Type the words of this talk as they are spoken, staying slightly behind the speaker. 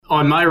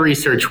On my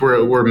research,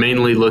 we're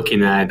mainly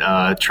looking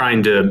at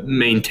trying to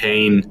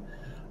maintain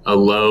a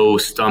low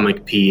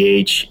stomach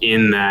pH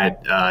in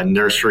that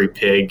nursery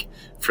pig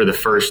for the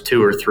first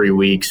 2 or 3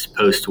 weeks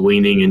post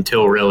weaning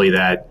until really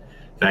that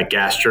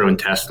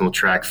gastrointestinal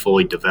tract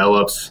fully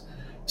develops.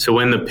 So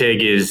when the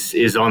pig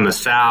is on the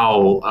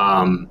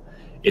sow,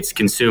 it's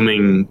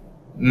consuming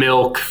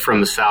milk from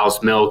the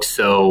sow's milk,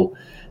 so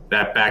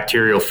that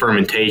bacterial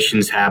fermentation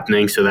is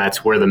happening. So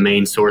that's where the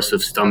main source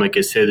of stomach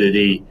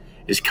acidity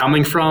is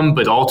coming from.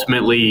 But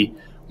ultimately,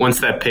 once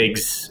that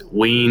pig's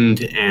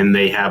weaned and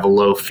they have a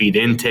low feed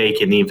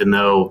intake, and even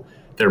though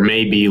there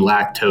may be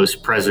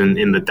lactose present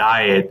in the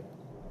diet,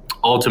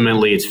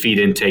 ultimately its feed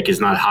intake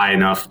is not high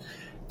enough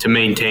to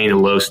maintain a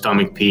low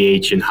stomach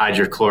pH, and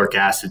hydrochloric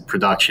acid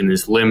production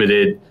is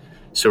limited.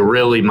 So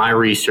really my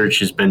research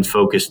has been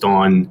focused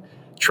on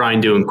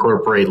trying to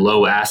incorporate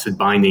low acid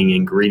binding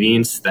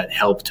ingredients that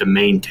help to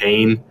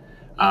maintain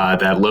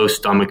that low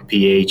stomach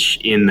pH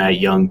in that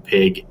young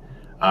pig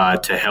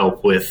to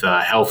help with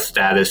health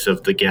status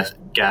of the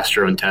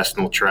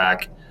gastrointestinal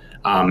tract,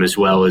 as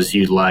well as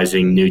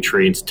utilizing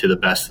nutrients to the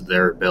best of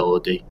their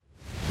ability.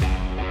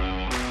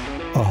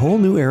 A whole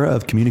new era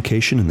of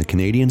communication in the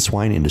Canadian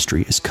swine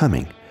industry is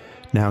coming.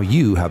 Now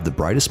you have the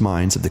brightest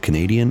minds of the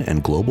Canadian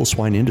and global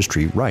swine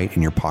industry right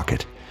in your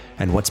pocket.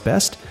 And what's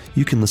best?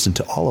 You can listen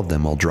to all of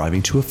them while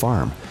driving to a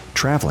farm,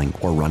 traveling,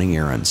 or running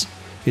errands.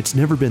 It's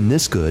never been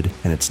this good,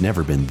 and it's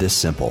never been this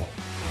simple.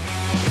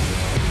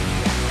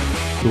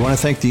 We want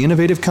to thank the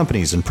innovative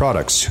companies and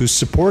products whose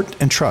support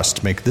and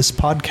trust make this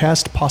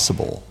podcast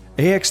possible.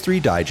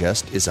 AX3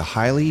 Digest is a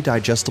highly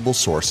digestible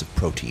source of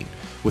protein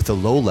with a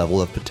low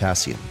level of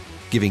potassium,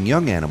 giving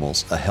young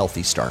animals a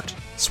healthy start.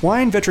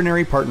 Swine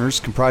Veterinary Partners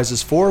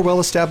comprises 4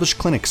 well-established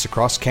clinics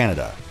across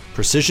Canada: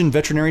 Precision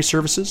Veterinary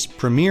Services,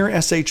 Premier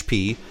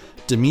SHP,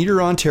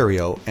 Demeter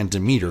Ontario, and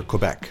Demeter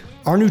Quebec.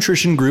 Our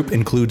nutrition group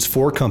includes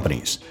 4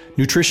 companies: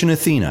 Nutrition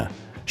Athena,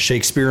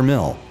 Shakespeare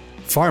Mill,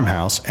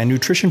 Farmhouse, and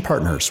Nutrition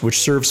Partners, which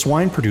serve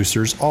swine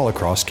producers all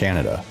across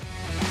Canada.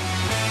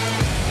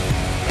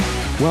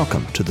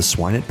 Welcome to the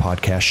Swine It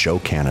Podcast Show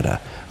Canada,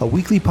 a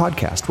weekly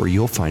podcast where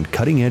you'll find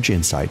cutting-edge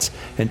insights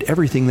and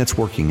everything that's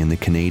working in the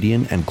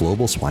Canadian and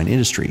global swine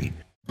industry.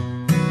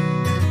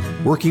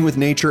 Working with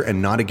nature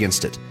and not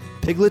against it,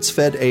 piglets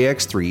fed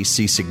AX3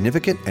 see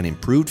significant and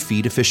improved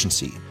feed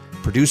efficiency.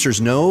 Producers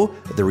know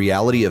the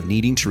reality of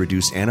needing to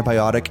reduce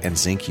antibiotic and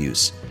zinc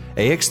use.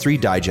 AX3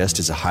 Digest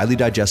is a highly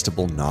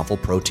digestible novel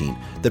protein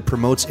that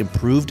promotes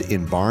improved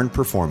in-barn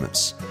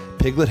performance,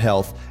 piglet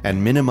health,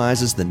 and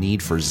minimizes the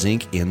need for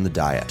zinc in the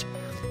diet.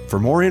 For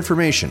more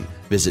information,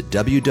 visit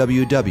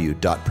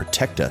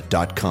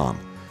www.protecta.com.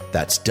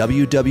 That's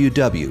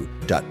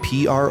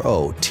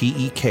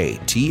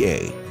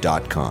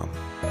www.protecta.com.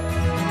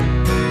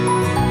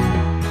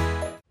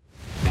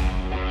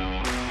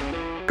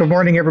 Good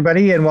morning,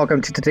 everybody, and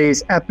welcome to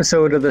today's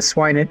episode of the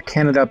Swine It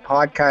Canada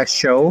podcast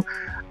show.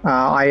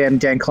 I am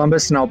Dan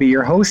Columbus, and I'll be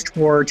your host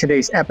for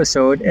today's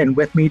episode. And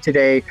with me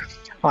today,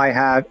 I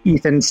have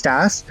Ethan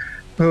Stas,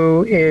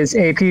 who is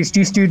a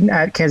PhD student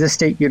at Kansas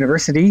State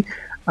University.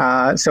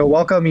 So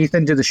welcome,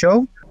 Ethan, to the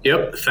show.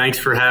 Yep. Thanks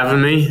for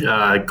having me.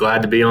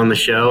 Glad to be on the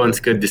show, and it's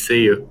good to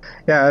see you.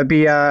 Yeah, it'd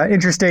be an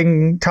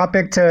interesting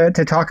topic to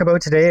talk about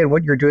today and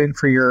what you're doing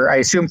for your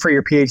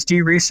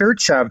PhD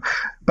research.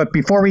 But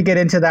before we get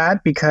into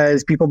that,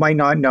 because people might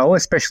not know,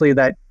 especially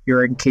that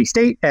you're in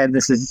K-State and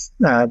this is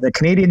the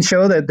Canadian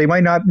show, that they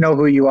might not know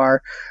who you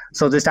are.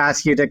 So just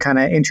ask you to kind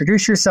of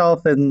introduce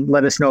yourself and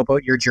let us know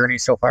about your journey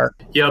so far.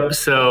 Yep.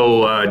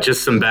 So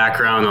just some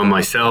background on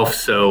myself.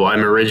 So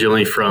I'm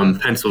originally from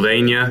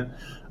Pennsylvania.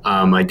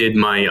 I did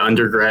my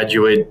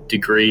undergraduate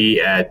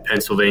degree at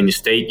Pennsylvania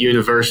State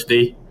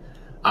University,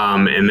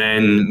 and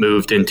then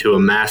moved into a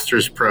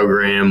master's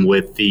program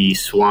with the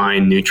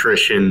swine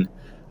nutrition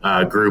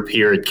group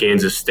here at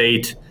Kansas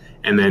State,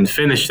 and then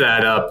finished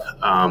that up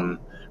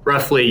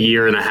roughly a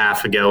year and a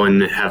half ago,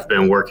 and have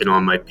been working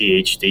on my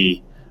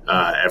PhD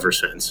ever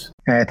since.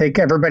 I think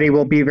everybody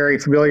will be very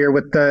familiar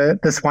with the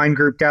swine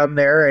group down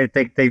there. I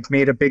think they've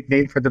made a big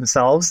name for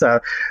themselves.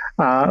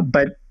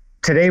 But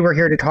today we're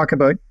here to talk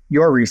about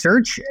your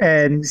research.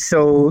 And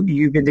so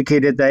you've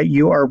indicated that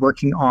you are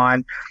working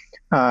on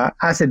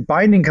acid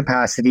binding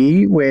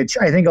capacity, which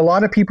I think a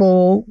lot of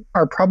people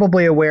are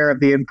probably aware of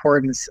the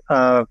importance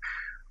of,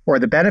 or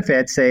the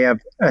benefits, say, of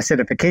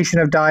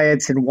acidification of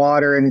diets and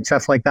water and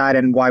stuff like that,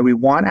 and why we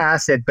want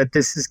acid. But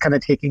this is kind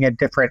of taking a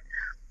different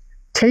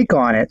take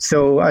on it.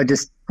 So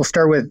we'll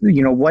start with,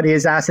 what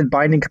is acid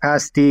binding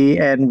capacity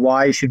and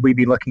why should we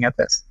be looking at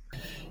this?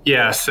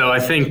 Yeah, so I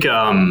think,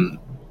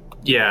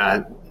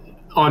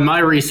 on my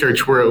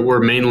research, we're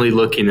mainly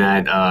looking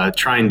at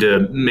trying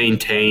to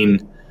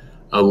maintain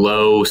a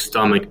low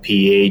stomach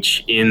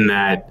pH in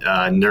that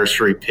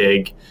nursery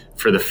pig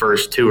for the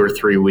first 2 or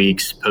 3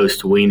 weeks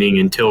post weaning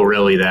until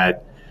really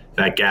that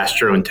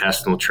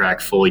gastrointestinal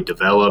tract fully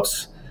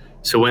develops.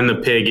 So when the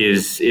pig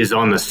is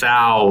on the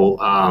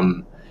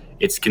sow,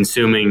 it's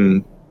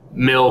consuming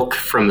milk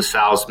from the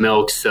sow's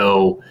milk,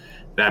 so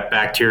that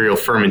bacterial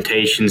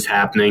fermentation is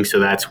happening. So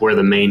that's where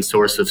the main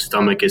source of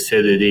stomach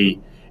acidity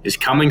is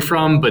coming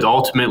from. But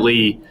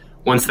ultimately,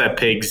 once that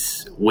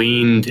pig's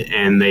weaned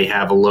and they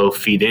have a low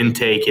feed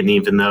intake, and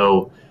even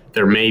though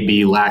there may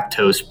be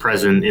lactose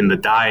present in the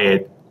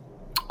diet,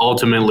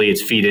 ultimately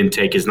its feed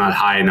intake is not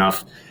high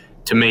enough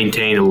to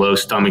maintain a low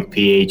stomach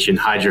pH, and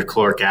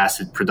hydrochloric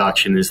acid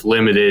production is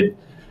limited.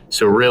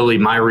 So really,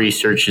 my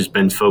research has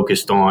been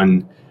focused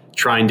on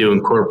trying to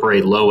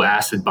incorporate low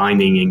acid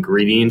binding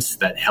ingredients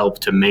that help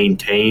to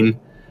maintain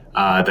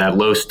that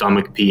low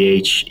stomach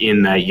pH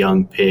in that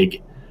young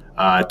pig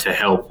to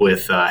help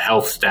with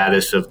health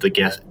status of the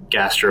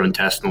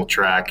gastrointestinal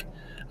tract,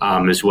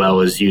 as well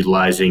as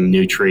utilizing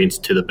nutrients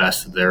to the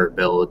best of their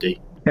ability.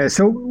 Yeah,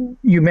 so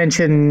you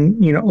mentioned,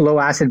 low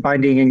acid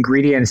binding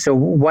ingredients. So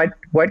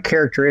what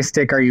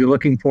characteristic are you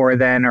looking for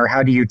then, or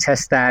how do you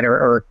test that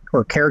or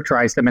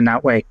characterize them in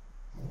that way?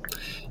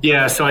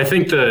 Yeah, so I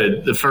think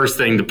the first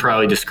thing to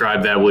probably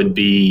describe that would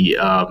be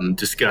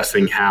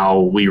discussing how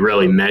we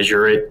really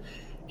measure it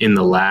in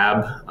the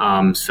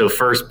lab. So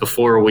first,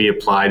 before we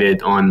applied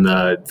it on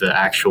the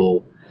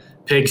actual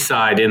pig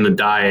side in the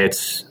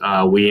diets,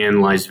 we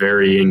analyze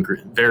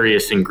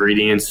various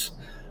ingredients.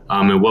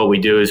 And what we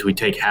do is we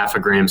take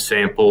 0.5 gram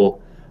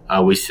sample,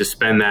 we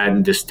suspend that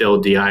in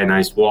distilled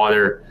deionized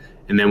water,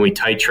 and then we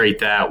titrate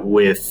that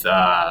with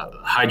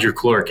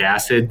hydrochloric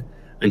acid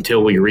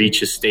until we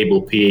reach a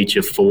stable pH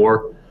of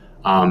 4.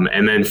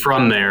 And then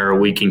from there,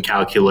 we can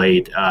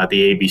calculate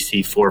the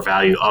ABC4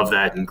 value of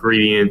that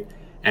ingredient.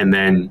 And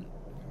then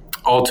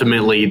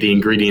ultimately, the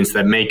ingredients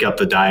that make up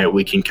the diet,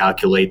 we can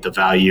calculate the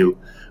value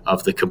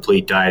of the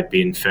complete diet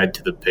being fed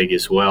to the pig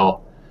as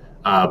well.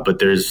 But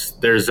there's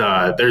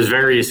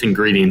various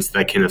ingredients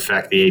that can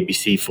affect the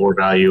ABC4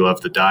 value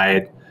of the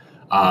diet.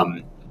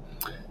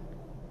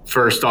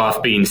 First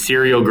off being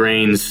cereal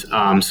grains.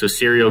 So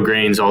cereal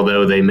grains,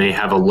 although they may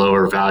have a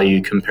lower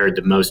value compared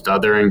to most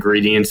other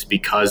ingredients,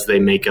 because they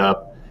make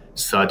up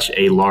such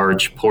a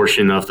large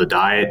portion of the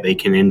diet, they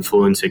can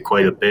influence it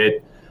quite a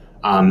bit.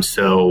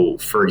 So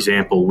for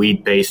example,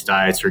 wheat-based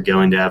diets are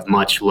going to have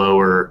much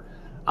lower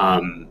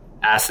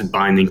acid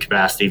binding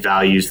capacity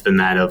values than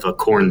that of a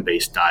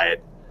corn-based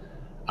diet.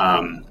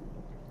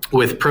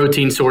 With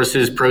protein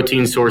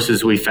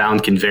sources we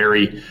found can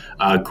vary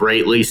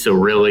greatly. So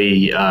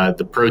really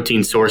the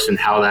protein source and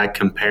how that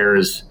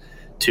compares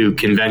to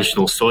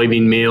conventional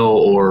soybean meal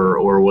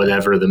or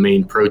whatever the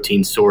main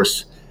protein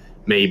source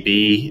may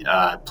be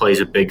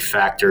plays a big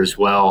factor as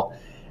well.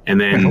 And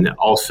then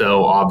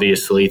also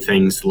obviously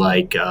things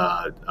like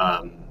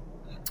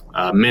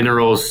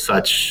minerals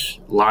such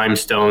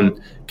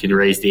limestone can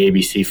raise the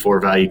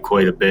ABC4 value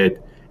quite a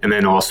bit. And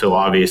then also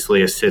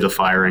obviously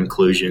acidifier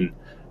inclusion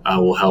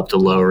will help to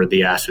lower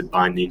the acid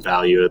binding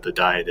value of the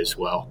diet as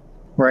well.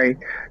 Right.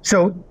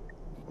 So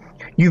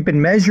you've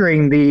been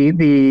measuring the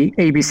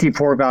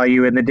ABC4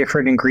 value and the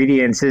different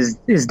ingredients.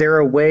 Is there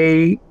a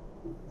way,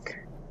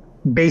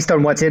 based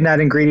on what's in that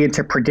ingredient,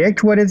 to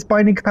predict what its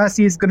binding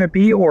capacity is going to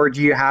be, or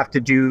do you have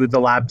to do the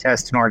lab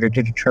test in order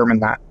to determine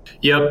that?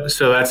 Yep.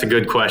 So that's a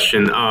good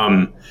question.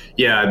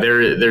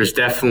 There's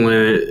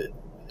definitely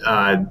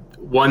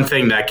one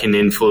thing that can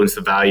influence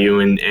the value,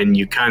 and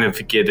you kind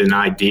of get an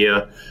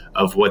idea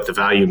of what the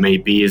value may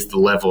be, is the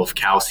level of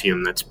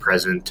calcium that's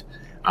present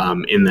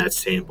in that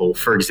sample.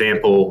 For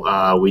example,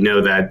 we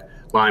know that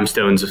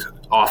limestone's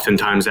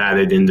oftentimes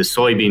added into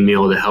soybean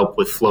meal to help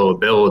with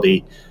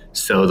flowability.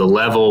 So the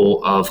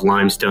level of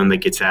limestone that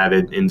gets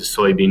added into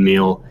soybean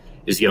meal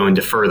is going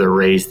to further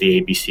raise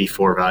the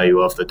ABC4 value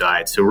of the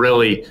diet. So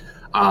really,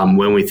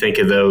 when we think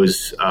of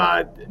those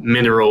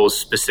minerals,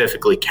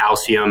 specifically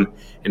calcium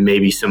and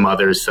maybe some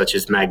others such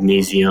as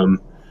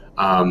magnesium,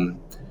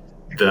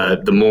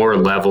 the more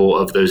level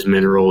of those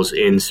minerals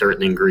in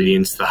certain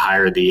ingredients, the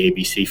higher the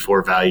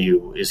ABC4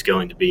 value is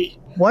going to be.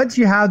 Once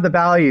you have the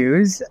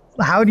values,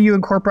 how do you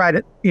incorporate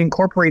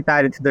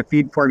that into the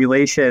feed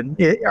formulation?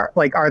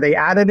 Are they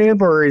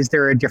additive, or is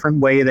there a different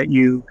way that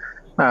you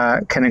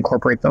can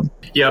incorporate them?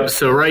 Yep.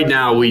 So right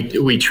now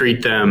we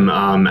treat them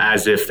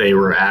as if they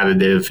were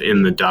additive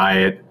in the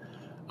diet.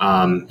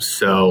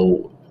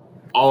 So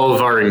all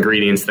of our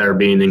ingredients that are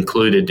being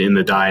included in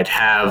the diet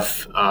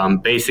have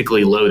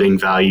basically loading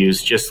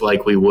values, just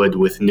like we would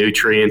with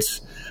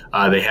nutrients.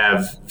 They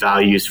have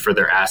values for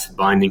their acid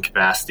binding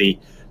capacity.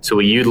 So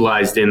we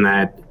utilized in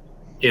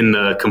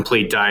the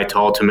complete diet to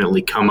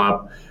ultimately come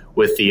up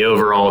with the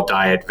overall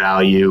diet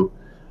value.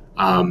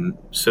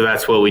 So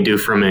that's what we do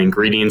from an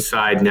ingredient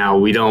side. Now,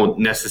 we don't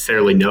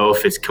necessarily know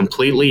if it's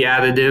completely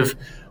additive.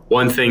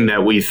 One thing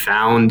that we've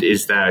found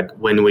is that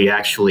when we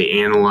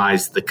actually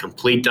analyze the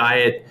complete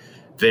diet,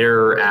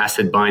 their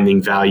acid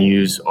binding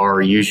values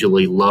are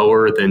usually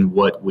lower than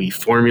what we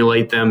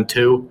formulate them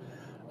to.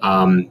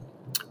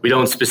 We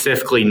don't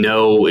specifically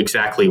know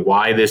exactly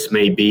why this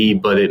may be,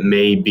 but it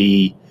may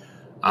be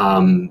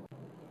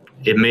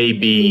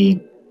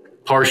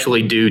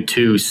partially due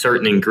to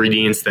certain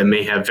ingredients that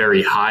may have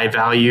very high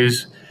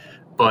values,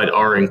 but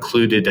are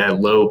included at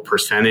low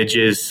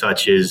percentages,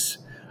 such as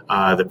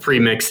the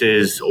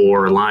premixes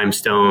or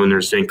limestone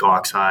or zinc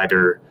oxide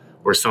or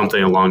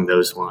something along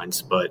those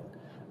lines. But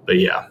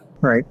yeah.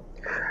 Right.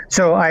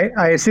 So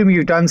I assume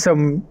you've done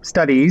some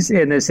studies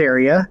in this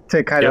area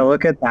to kind of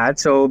look at that.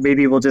 So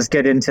maybe we'll just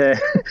get into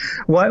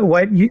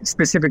what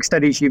specific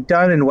studies you've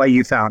done and what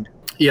you found.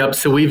 Yep.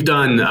 So we've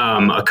done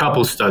a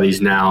couple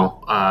studies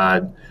now.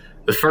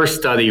 The first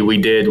study we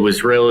did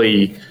was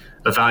really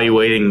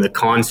evaluating the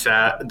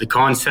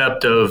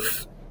concept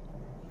of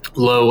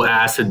low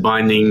acid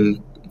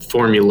binding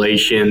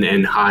formulation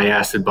and high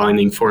acid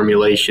binding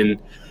formulation.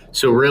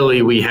 So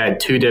really we had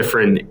two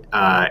different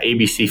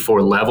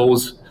ABC4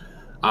 levels.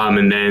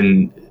 And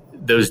then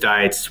those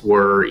diets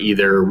were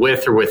either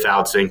with or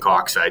without zinc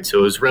oxide. So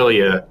it was really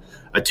a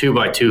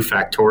 2x2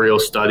 factorial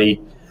study.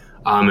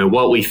 And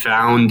what we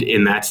found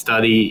in that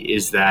study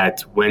is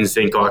that when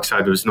zinc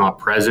oxide was not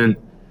present,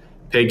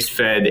 pigs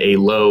fed a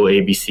low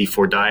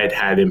ABC4 diet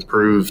had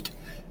improved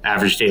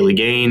average daily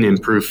gain,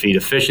 improved feed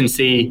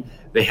efficiency.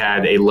 They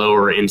had a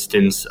lower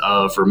instance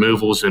of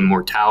removals and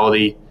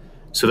mortality.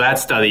 So that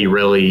study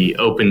really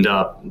opened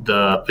up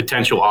the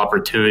potential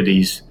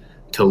opportunities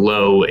to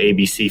low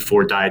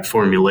ABC4 diet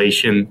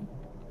formulation.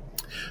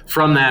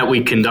 From that,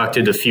 we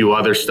conducted a few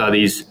other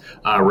studies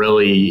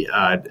really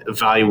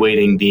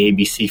evaluating the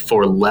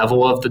ABC4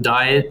 level of the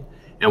diet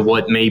and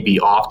what may be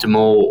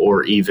optimal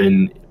or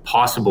even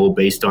possible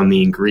based on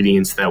the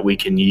ingredients that we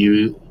can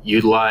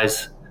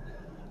utilize.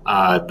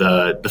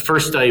 The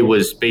first study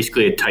was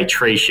basically a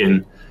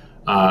titration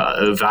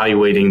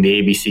evaluating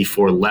the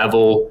ABC4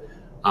 level.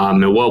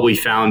 And what we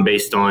found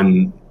based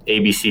on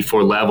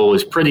ABC4 level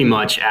is pretty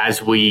much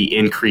as we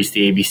increase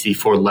the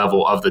ABC4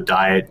 level of the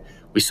diet,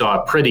 we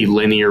saw a pretty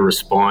linear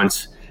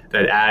response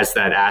that as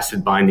that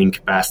acid binding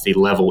capacity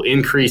level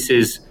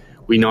increases,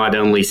 we not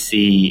only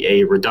see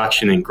a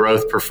reduction in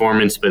growth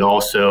performance, but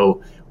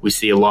also we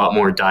see a lot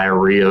more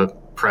diarrhea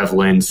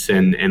prevalence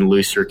and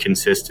looser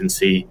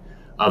consistency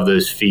of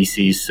those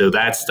feces. So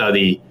that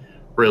study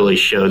really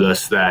showed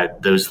us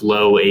that those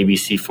low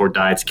ABC4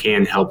 diets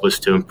can help us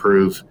to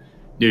improve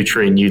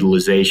nutrient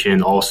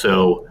utilization,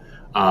 also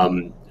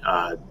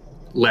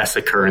less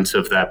occurrence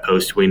of that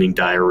post-weaning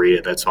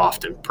diarrhea that's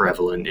often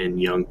prevalent in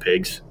young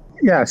pigs.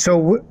 Yeah,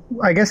 so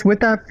I guess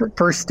with that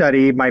first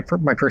study,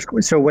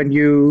 so when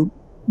you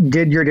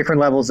did your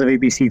different levels of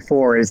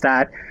ABC4, is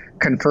that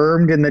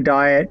confirmed in the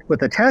diet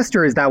with a test,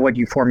 or is that what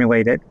you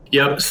formulated?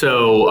 Yep,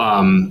 so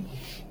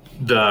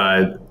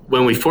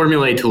when we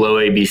formulate to low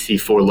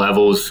ABC4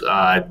 levels,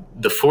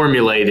 the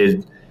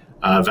formulated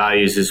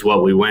values is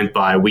what we went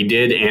by. We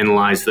did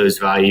analyze those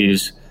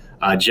values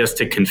just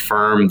to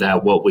confirm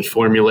that what we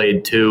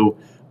formulated to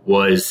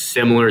was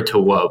similar to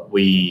what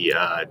we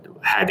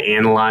had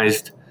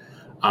analyzed.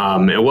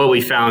 And what we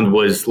found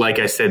was, like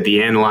I said,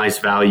 the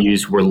analyzed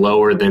values were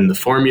lower than the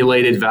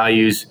formulated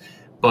values,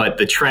 but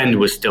the trend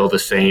was still the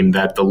same,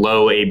 that the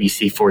low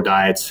ABC4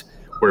 diets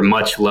were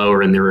much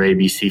lower in their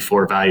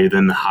ABC4 value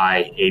than the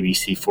high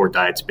ABC4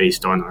 diets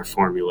based on our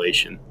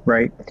formulation.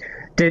 Right.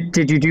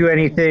 Did you do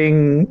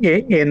anything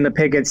in the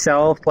pig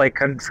itself, like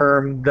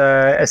confirm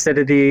the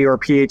acidity or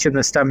pH in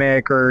the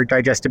stomach or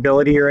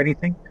digestibility or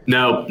anything?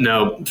 No.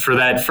 For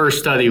that first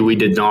study, we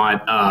did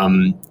not.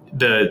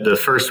 The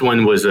first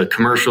one was a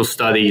commercial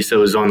study, so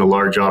it was on a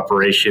large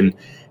operation,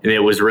 and it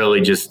was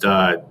really just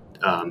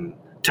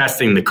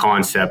testing the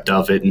concept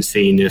of it and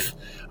seeing if,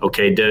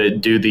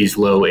 do these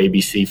low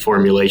ABC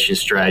formulation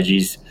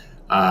strategies,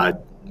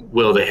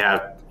 will they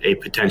have a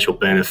potential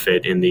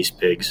benefit in these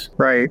pigs?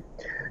 Right.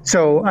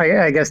 So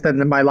I guess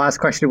then my last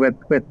question with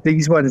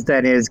these ones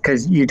then is,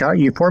 because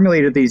you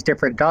formulated these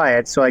different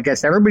diets, so I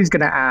guess everybody's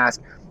going to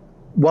ask,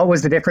 what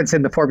was the difference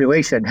in the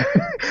formulation?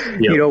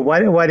 Yep.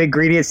 What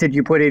ingredients did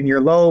you put in your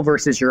low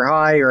versus your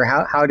high, or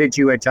how did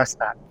you adjust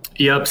that?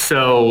 Yep.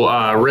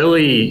 So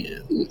really,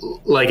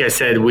 like I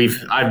said,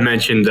 I've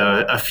mentioned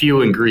a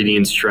few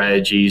ingredient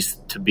strategies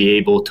to be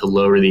able to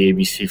lower the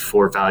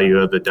ABC4 value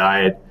of the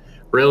diet.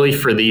 Really,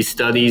 for these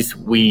studies,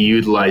 we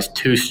utilized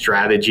two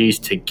strategies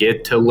to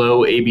get to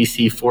low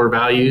ABC4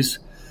 values.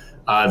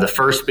 The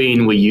first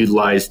being we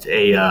utilized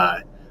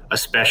a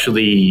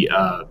specialty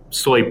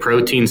soy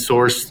protein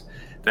source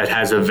that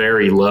has a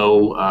very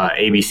low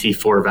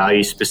ABC4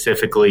 value,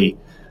 specifically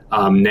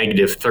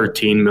negative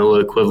 13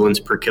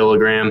 milliequivalents per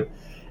kilogram.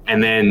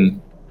 And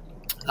then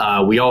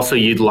we also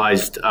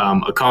utilized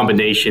a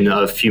combination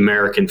of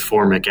fumaric and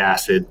formic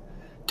acid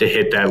to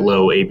hit that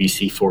low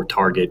ABC4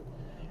 target.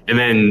 And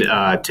then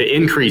to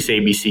increase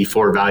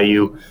ABC4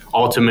 value,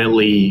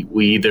 ultimately,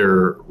 we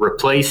either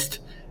replaced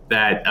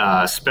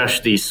that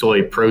specialty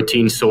soy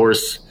protein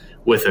source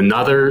with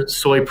another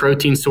soy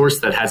protein source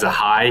that has a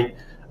high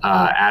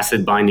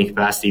acid binding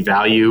capacity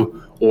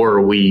value,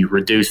 or we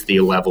reduced the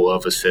level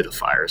of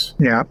acidifiers.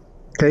 Yeah.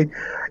 Okay.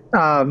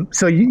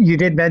 So you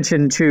did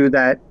mention, too,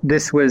 that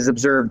this was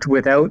observed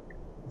without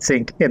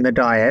zinc in the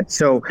diet.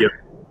 So yep.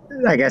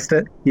 I guess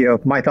that,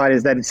 my thought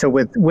is that, so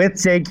with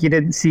zinc, you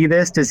didn't see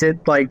this. Does it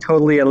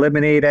totally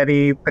eliminate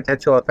any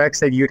potential effects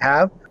that you'd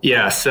have?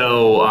 Yeah.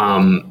 So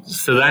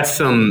that's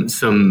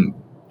some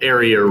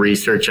area of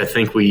research I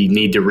think we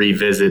need to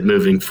revisit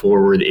moving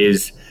forward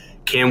is,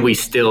 can we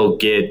still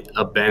get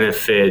a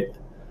benefit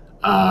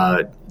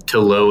to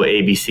low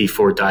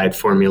ABC4 diet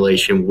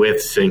formulation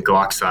with zinc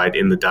oxide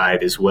in the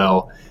diet as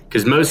well?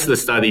 Because most of the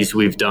studies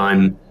we've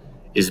done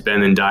has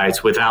been in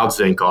diets without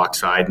zinc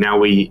oxide. Now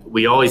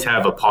we always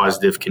have a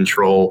positive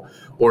control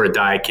or a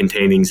diet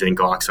containing zinc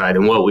oxide.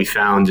 And what we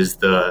found is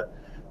the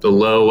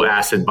low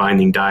acid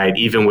binding diet,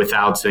 even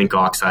without zinc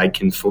oxide,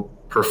 can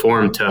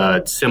perform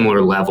to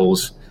similar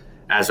levels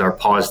as our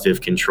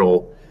positive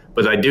control.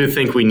 But I do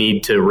think we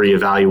need to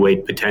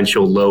reevaluate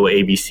potential low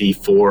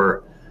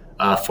ABC4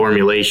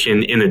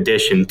 formulation in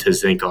addition to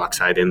zinc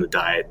oxide in the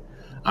diet.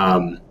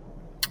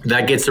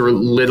 That gets a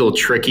little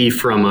tricky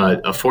from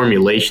a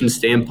formulation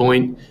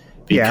standpoint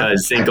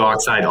because zinc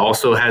oxide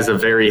also has a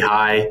very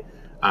high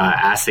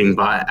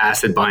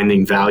acid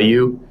binding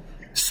value.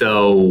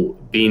 So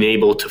being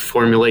able to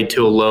formulate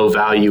to a low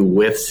value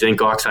with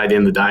zinc oxide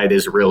in the diet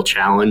is a real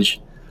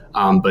challenge.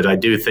 But I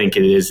do think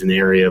it is an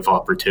area of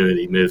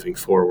opportunity moving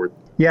forward.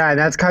 Yeah, and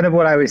that's kind of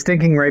what I was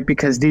thinking, right?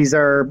 Because these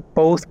are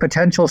both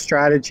potential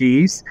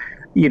strategies,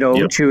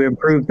 to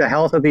improve the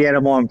health of the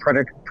animal and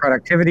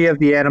productivity of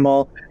the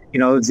animal.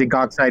 Zinc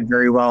oxide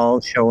very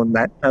well shown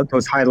that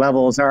those high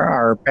levels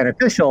are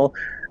beneficial.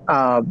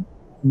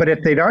 But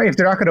if they're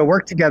not going to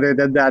work together,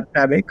 then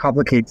that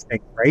complicates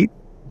things, right?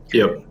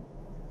 Yep.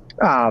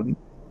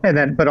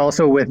 But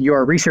also with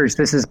your research,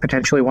 this is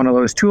potentially one of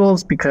those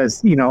tools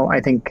because, I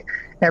think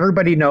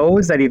everybody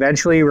knows that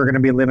eventually we're going to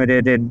be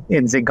limited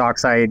in zinc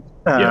oxide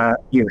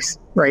use,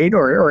 right?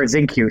 Or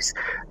zinc use.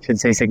 I shouldn't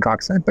say zinc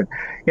oxide, but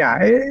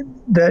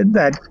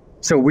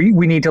so we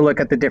need to look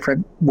at the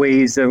different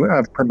ways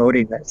of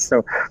promoting this.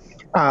 So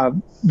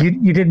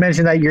you did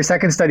mention that your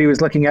second study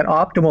was looking at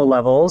optimal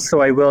levels.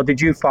 So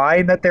did you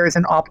find that there's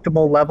an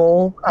optimal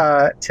level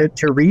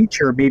to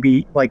reach, or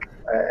maybe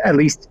at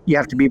least you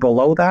have to be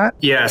below that?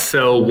 Yeah.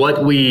 So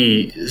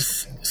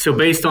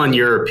based on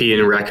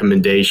European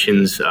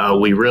recommendations,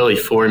 we really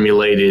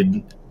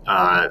formulated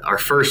our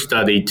first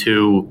study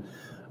to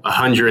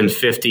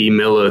 150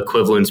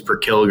 milliequivalents per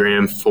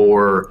kilogram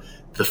for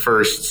the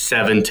first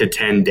 7 to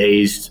 10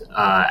 days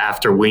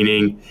after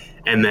weaning.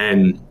 And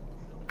then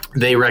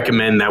they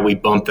recommend that we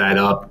bump that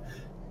up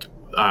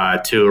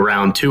to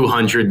around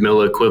 200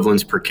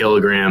 milliequivalents per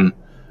kilogram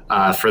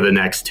for the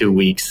next 2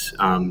 weeks,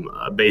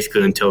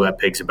 basically until that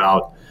pig's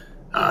about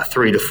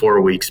 3 to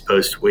 4 weeks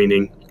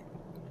post-weaning.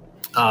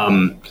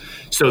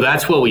 So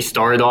that's what we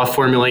started off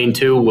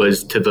formulating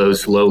was to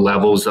those low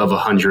levels of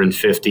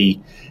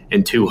 150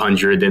 and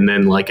 200. And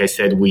then, like I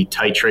said, we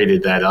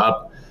titrated that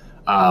up.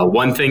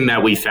 One thing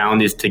that we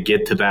found is to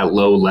get to that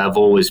low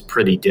level is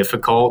pretty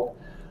difficult.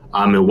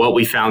 And what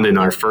we found in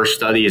our first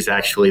study is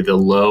actually the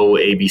low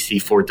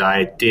ABC4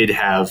 diet did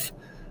have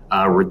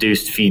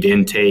reduced feed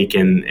intake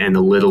and a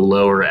little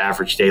lower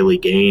average daily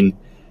gain.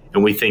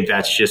 And we think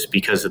that's just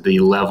because of the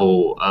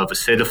level of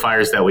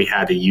acidifiers that we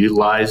had to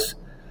utilize.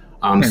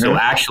 So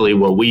actually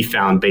what we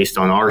found based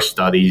on our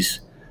studies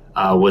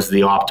was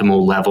the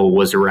optimal level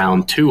was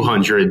around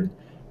 200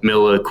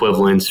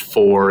 milliequivalents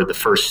for the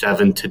first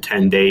 7 to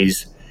 10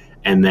 days,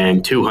 and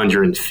then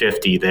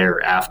 250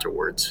 there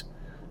afterwards.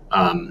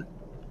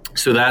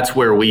 So that's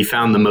where we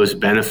found the most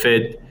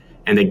benefit.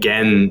 And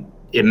again,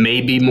 it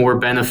may be more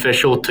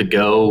beneficial to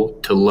go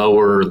to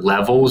lower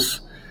levels,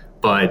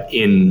 but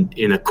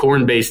in a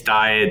corn-based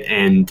diet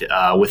and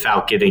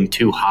without getting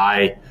too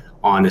high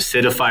on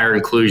acidifier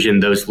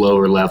inclusion, those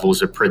lower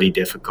levels are pretty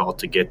difficult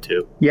to get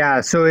to. Yeah.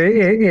 So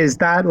is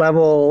that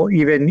level,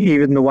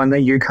 even the one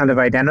that you kind of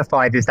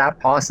identified, is that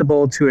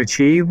possible to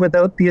achieve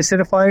without the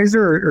acidifiers,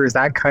 or is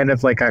that kind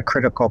of like a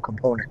critical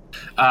component?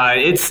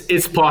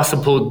 It's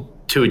possible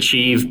to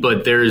achieve,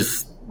 but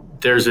there's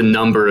a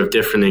number of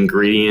different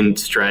ingredient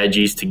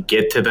strategies to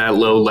get to that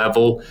low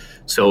level.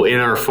 So in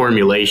our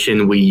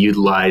formulation, we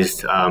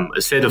utilized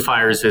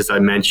acidifiers, as I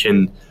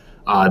mentioned,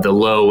 the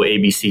low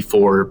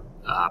ABC4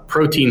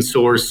 protein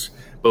source,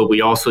 but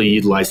we also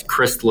utilized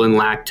crystalline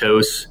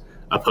lactose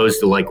opposed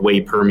to like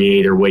whey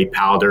permeate or whey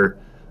powder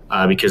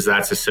because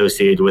that's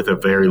associated with a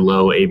very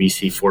low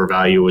ABC4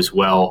 value as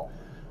well.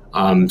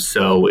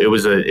 So it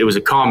was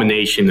a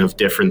combination of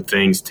different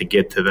things to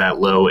get to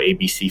that low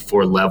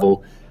ABC4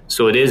 level.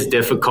 So it is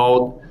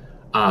difficult.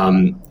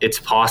 It's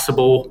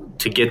possible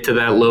to get to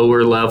that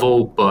lower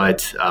level,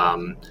 but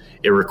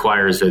it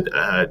requires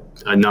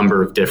a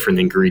number of different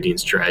ingredient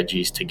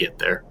strategies to get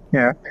there.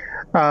 Yeah.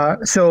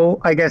 So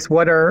I guess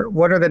what are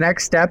the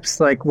next steps?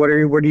 Like what are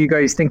you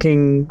guys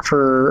thinking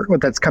for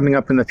what that's coming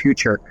up in the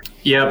future?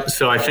 Yep.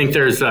 So I think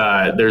there's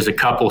a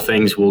couple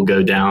things we'll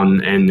go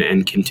down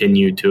and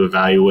continue to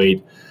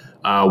evaluate.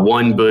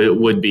 One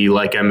would be,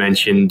 like I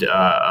mentioned,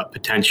 a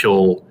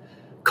potential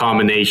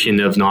combination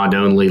of not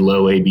only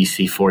low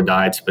ABC4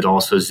 diets, but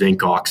also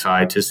zinc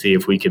oxide to see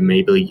if we can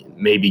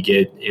maybe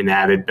get an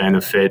added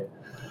benefit.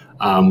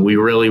 We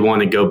really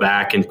want to go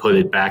back and put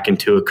it back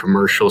into a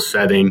commercial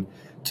setting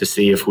to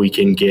see if we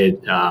can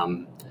get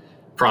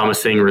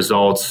promising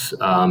results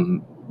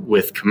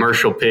with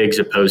commercial pigs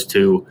opposed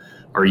to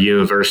our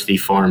university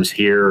farms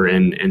here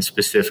and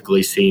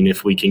specifically seeing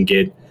if we can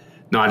get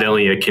not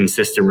only a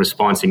consistent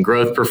response in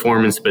growth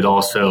performance, but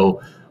also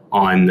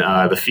on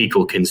the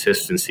fecal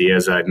consistency,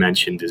 as I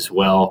mentioned as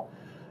well.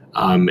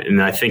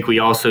 And I think we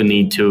also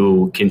need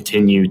to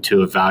continue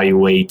to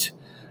evaluate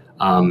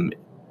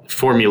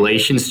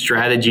formulation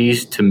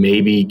strategies to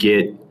maybe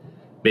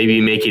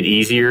make it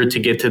easier to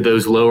get to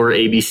those lower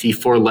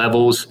ABC4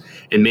 levels.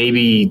 And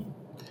maybe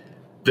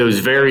those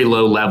very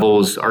low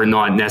levels are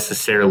not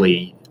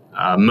necessarily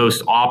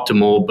most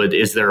optimal, but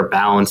is there a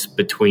balance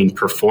between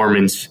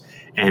performance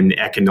and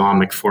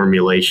economic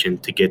formulation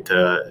to get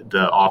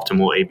the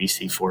optimal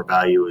ABC4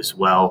 value as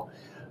well?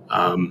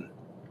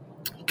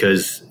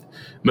 Because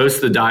most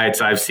of the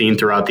diets I've seen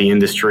throughout the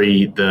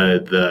industry,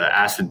 the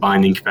acid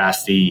binding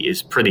capacity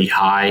is pretty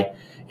high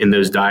in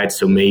those diets.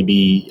 So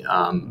maybe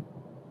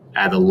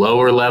at a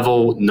lower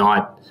level,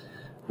 not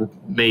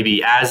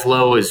maybe as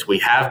low as we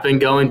have been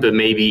going, but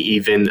maybe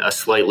even a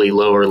slightly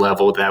lower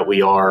level that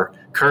we are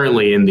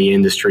currently in the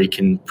industry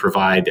can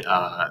provide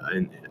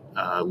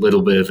a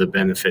little bit of a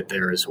benefit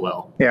there as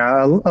well.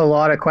 Yeah, a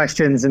lot of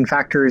questions and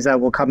factors that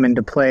will come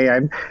into play.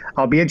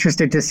 I'll be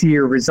interested to see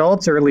your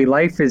results. Early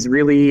life is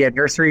really, and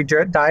nursery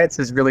diets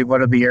is really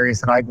one of the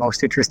areas that I'm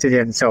most interested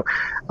in. So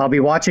I'll be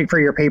watching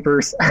for your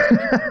papers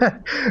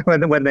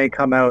when they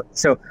come out.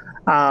 So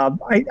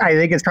I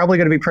think it's probably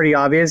going to be pretty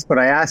obvious, but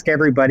I ask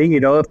everybody,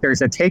 if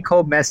there's a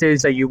take-home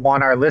message that you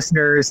want our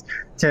listeners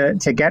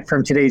to get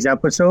from today's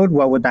episode,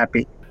 what would that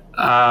be?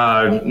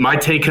 My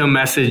take-home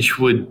message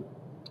would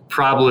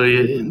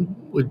probably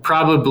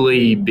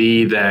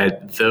be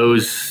that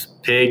those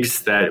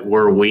pigs that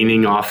we're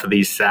weaning off of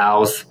these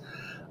sows,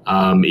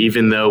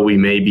 even though we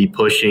may be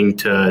pushing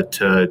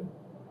to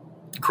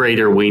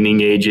greater weaning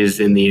ages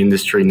in the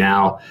industry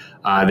now,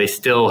 they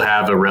still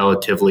have a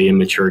relatively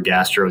immature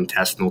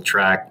gastrointestinal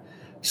tract.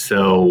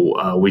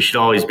 So we should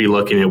always be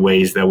looking at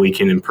ways that we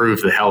can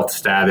improve the health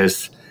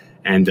status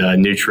and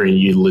nutrient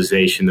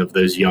utilization of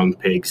those young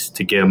pigs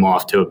to get them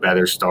off to a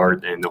better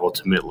start and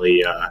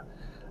ultimately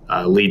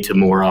lead to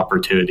more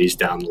opportunities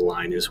down the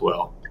line as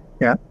well.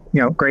 Yeah,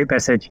 great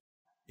message.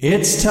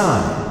 It's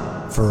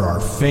time for our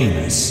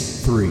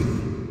famous three.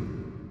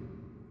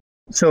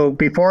 So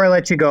before I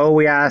let you go,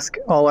 we ask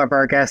all of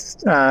our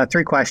guests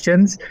three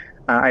questions.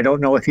 I don't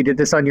know if you did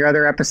this on your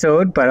other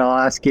episode, but I'll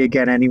ask you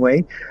again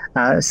anyway.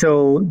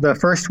 So the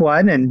first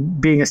one,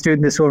 and being a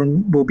student, this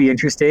one will be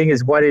interesting,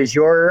 is what is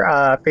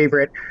your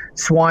favorite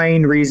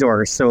swine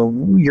resource? So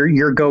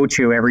your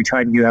go-to every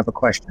time you have a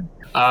question.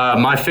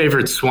 My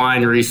favorite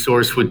swine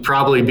resource would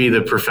probably be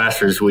the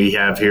professors we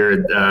have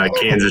here at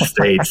Kansas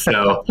State.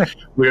 So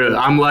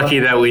I'm lucky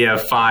that we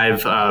have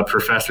 5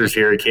 professors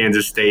here at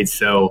Kansas State.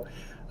 So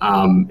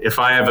if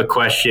I have a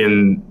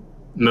question,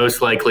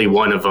 most likely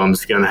one of them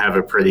is going to have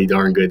a pretty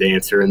darn good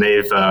answer. And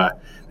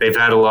they've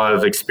had a lot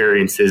of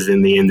experiences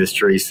in the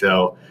industry.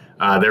 So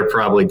they're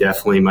probably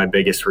definitely my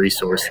biggest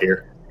resource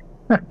here.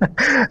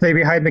 They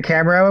behind the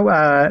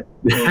camera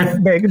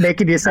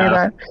making you say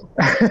that?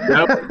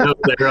 Nope,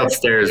 they're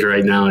upstairs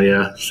right now.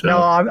 Yeah. So. No,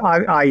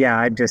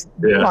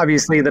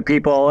 obviously the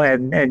people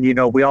and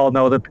we all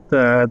know that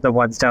the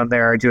ones down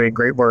there are doing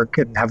great work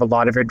and have a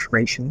lot of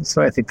information.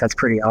 So I think that's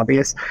pretty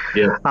obvious.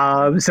 Yeah.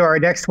 So our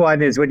next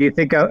one is when you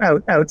think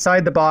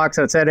outside the box,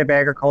 outside of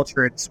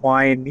agriculture and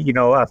swine,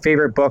 a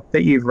favorite book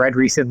that you've read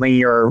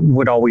recently or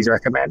would always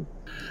recommend.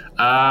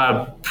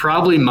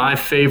 Probably my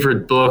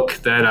favorite book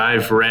that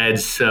I've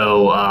read.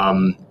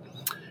 So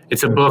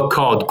it's a book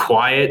called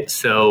Quiet.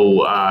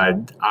 So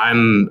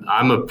I'm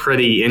a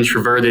pretty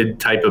introverted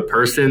type of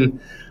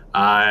person.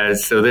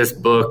 So this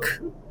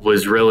book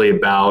was really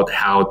about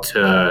how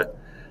to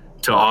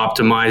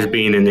optimize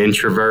being an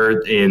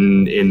introvert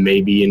in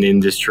maybe an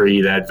industry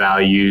that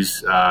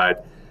values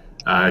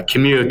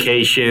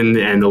communication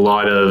and a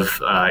lot of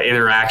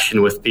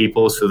interaction with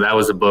people. So that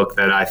was a book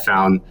that I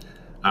found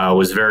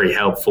was very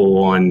helpful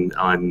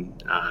on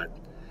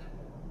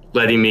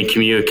letting me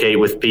communicate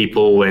with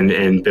people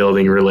and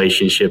building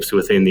relationships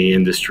within the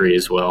industry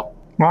as well.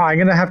 Well, I'm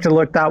going to have to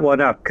look that one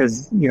up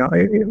because,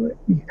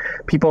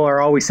 people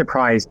are always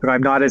surprised, but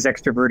I'm not as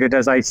extroverted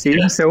as I seem.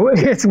 Yeah. So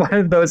it's one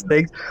of those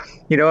things,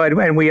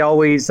 and we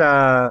always,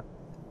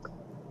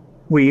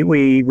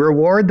 we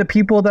reward the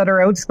people that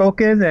are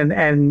outspoken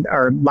and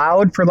are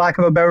loud, for lack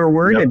of a better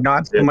word, and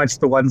not so much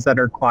the ones that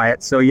are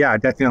quiet. So yeah,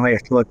 definitely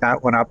have to look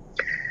that one up.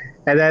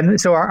 And then,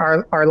 so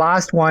our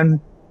last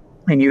one,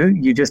 and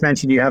you just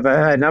mentioned you have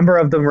a number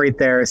of them right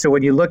there. So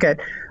when you look at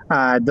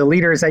the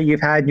leaders that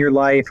you've had in your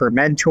life or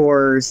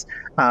mentors,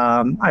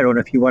 I don't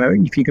know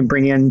if you can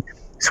bring in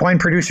swine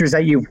producers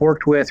that you've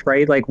worked with,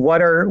 right? Like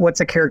what's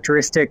a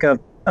characteristic of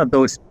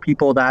those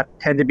people that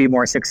tend to be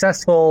more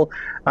successful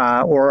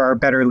or are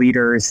better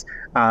leaders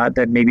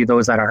than maybe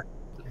those that aren't?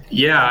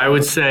 Yeah, I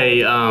would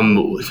say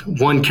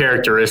one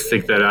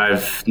characteristic that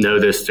I've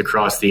noticed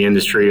across the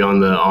industry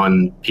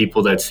on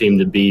people that seem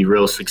to be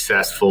real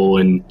successful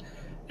and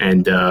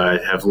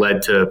have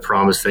led to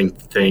promising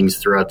things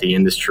throughout the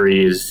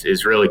industry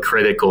is really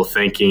critical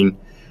thinking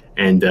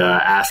and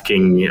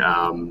asking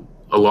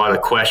a lot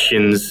of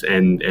questions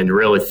and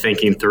really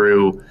thinking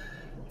through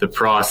the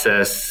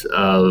process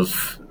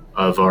of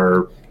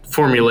our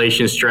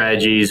formulation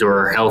strategies or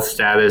our health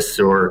status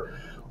or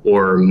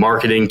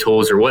marketing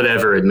tools or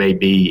whatever it may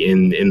be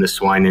in the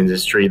swine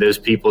industry. Those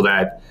people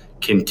that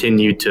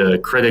continue to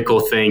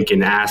critical think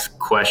and ask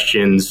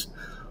questions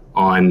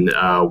on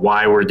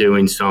why we're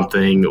doing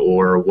something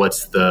or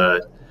what's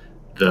the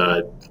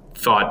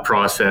thought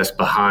process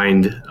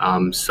behind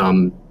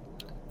some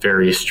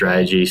various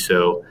strategy.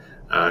 So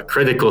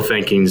critical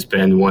thinking's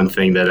been one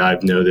thing that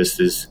I've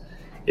noticed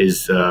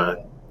is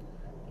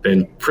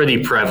been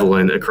pretty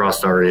prevalent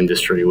across our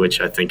industry,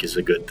 which I think is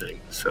a good thing.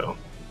 So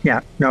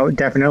yeah, no,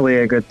 definitely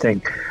a good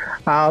thing.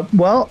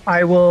 Well,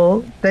 I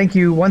will thank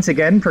you once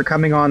again for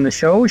coming on the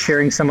show,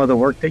 sharing some of the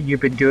work that you've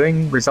been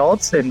doing,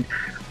 results, and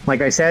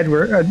like I said,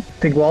 I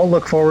think we'll all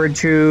look forward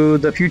to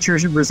the future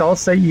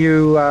results that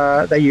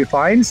you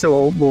find.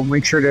 So we'll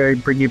make sure to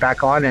bring you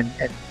back on and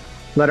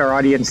let our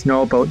audience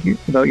know about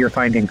your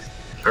findings.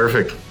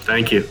 Perfect.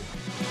 Thank you.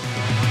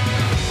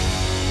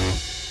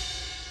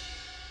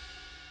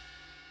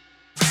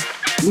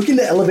 Looking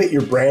to elevate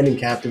your brand and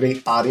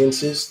captivate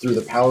audiences through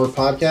the power of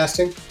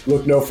podcasting?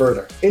 Look no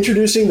further.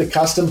 Introducing the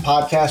Custom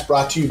Podcast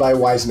brought to you by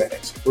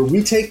Wisenetics, where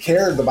we take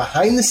care of the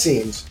behind the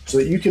scenes so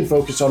that you can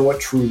focus on what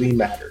truly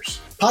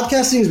matters.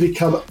 Podcasting has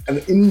become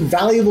an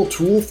invaluable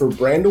tool for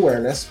brand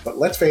awareness, but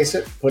let's face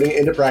it, putting it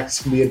into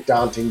practice can be a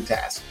daunting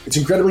task. It's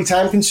incredibly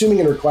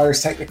time-consuming and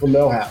requires technical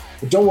know-how.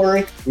 But don't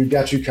worry, we've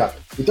got you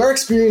covered. With our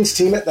experienced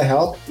team at the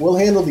helm, we'll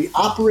handle the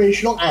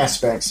operational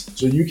aspects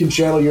so you can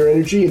channel your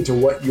energy into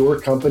what your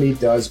company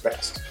does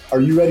best. Are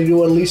you ready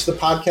to unleash the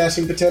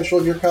podcasting potential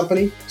of your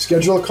company?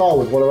 Schedule a call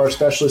with one of our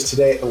specialists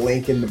today at the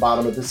link in the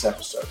bottom of this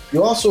episode.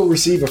 You'll also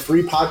receive a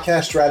free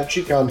podcast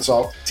strategy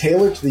consult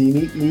tailored to the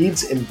unique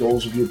needs and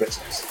goals of your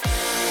business.